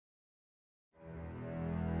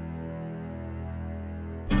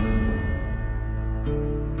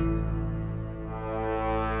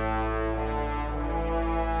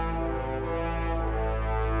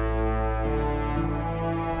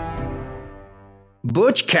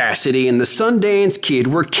Butch Cassidy and the Sundance Kid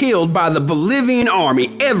were killed by the Bolivian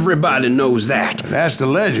army. Everybody knows that. That's the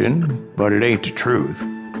legend, but it ain't the truth.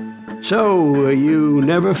 So, you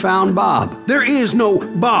never found Bob? There is no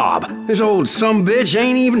Bob. This old sumbitch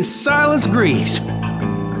ain't even Silas Greaves.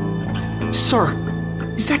 Sir,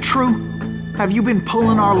 is that true? Have you been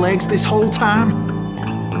pulling our legs this whole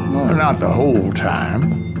time? Well, not the whole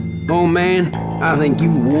time. Oh man, I think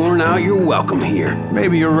you've worn out your welcome here.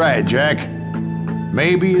 Maybe you're right, Jack.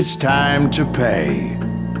 Maybe it's time to pay.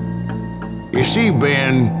 You see,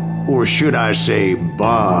 Ben, or should I say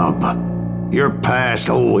Bob, your past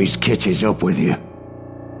always catches up with you.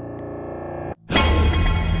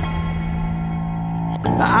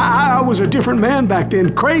 I was a different man back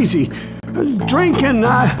then, crazy. Drinking,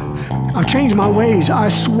 I've changed my ways, I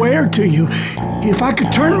swear to you. If I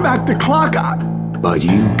could turn back the clock, But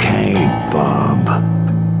you can't, Bob.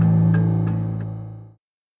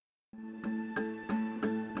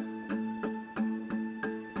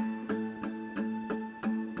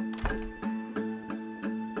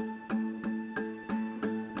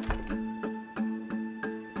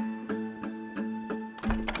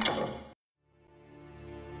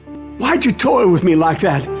 Why'd you toy with me like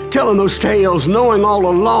that? Telling those tales, knowing all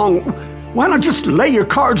along. Why not just lay your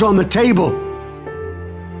cards on the table?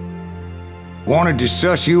 Wanted to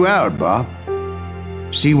suss you out, Bob.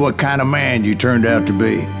 See what kind of man you turned out to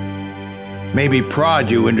be. Maybe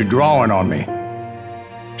prod you into drawing on me.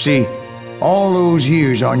 See, all those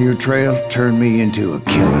years on your trail turned me into a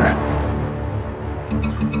killer.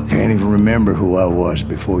 Can't even remember who I was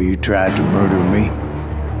before you tried to murder me.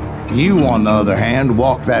 You, on the other hand,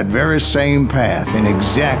 walked that very same path in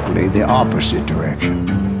exactly the opposite direction.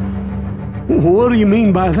 What do you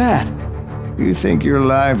mean by that? You think your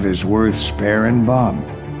life is worth sparing, Bob?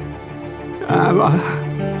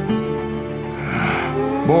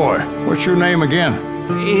 Boy, what's your name again?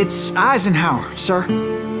 It's Eisenhower, sir.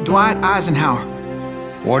 Dwight Eisenhower.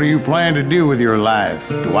 What do you plan to do with your life,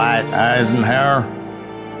 Dwight Eisenhower?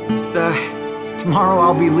 Tomorrow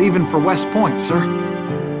I'll be leaving for West Point, sir.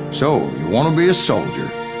 So, you want to be a soldier?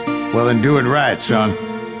 Well, then do it right, son.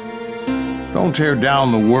 Don't tear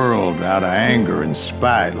down the world out of anger and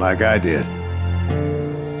spite like I did.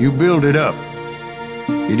 You build it up.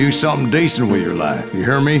 You do something decent with your life, you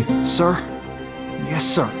hear me? Sir? Yes,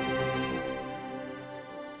 sir.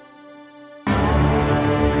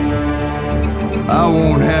 I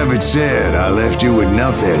won't have it said I left you with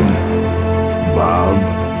nothing,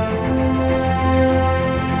 Bob.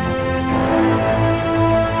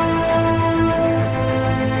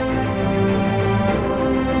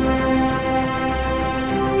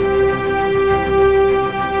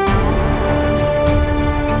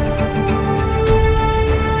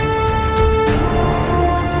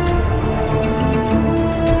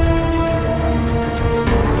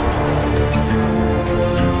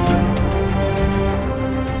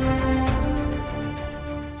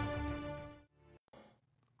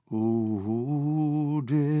 Oh,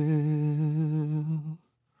 dear.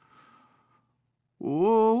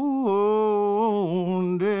 Oh,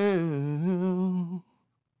 dear.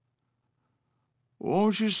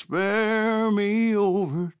 Won't you spare me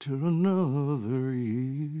over till another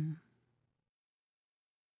year?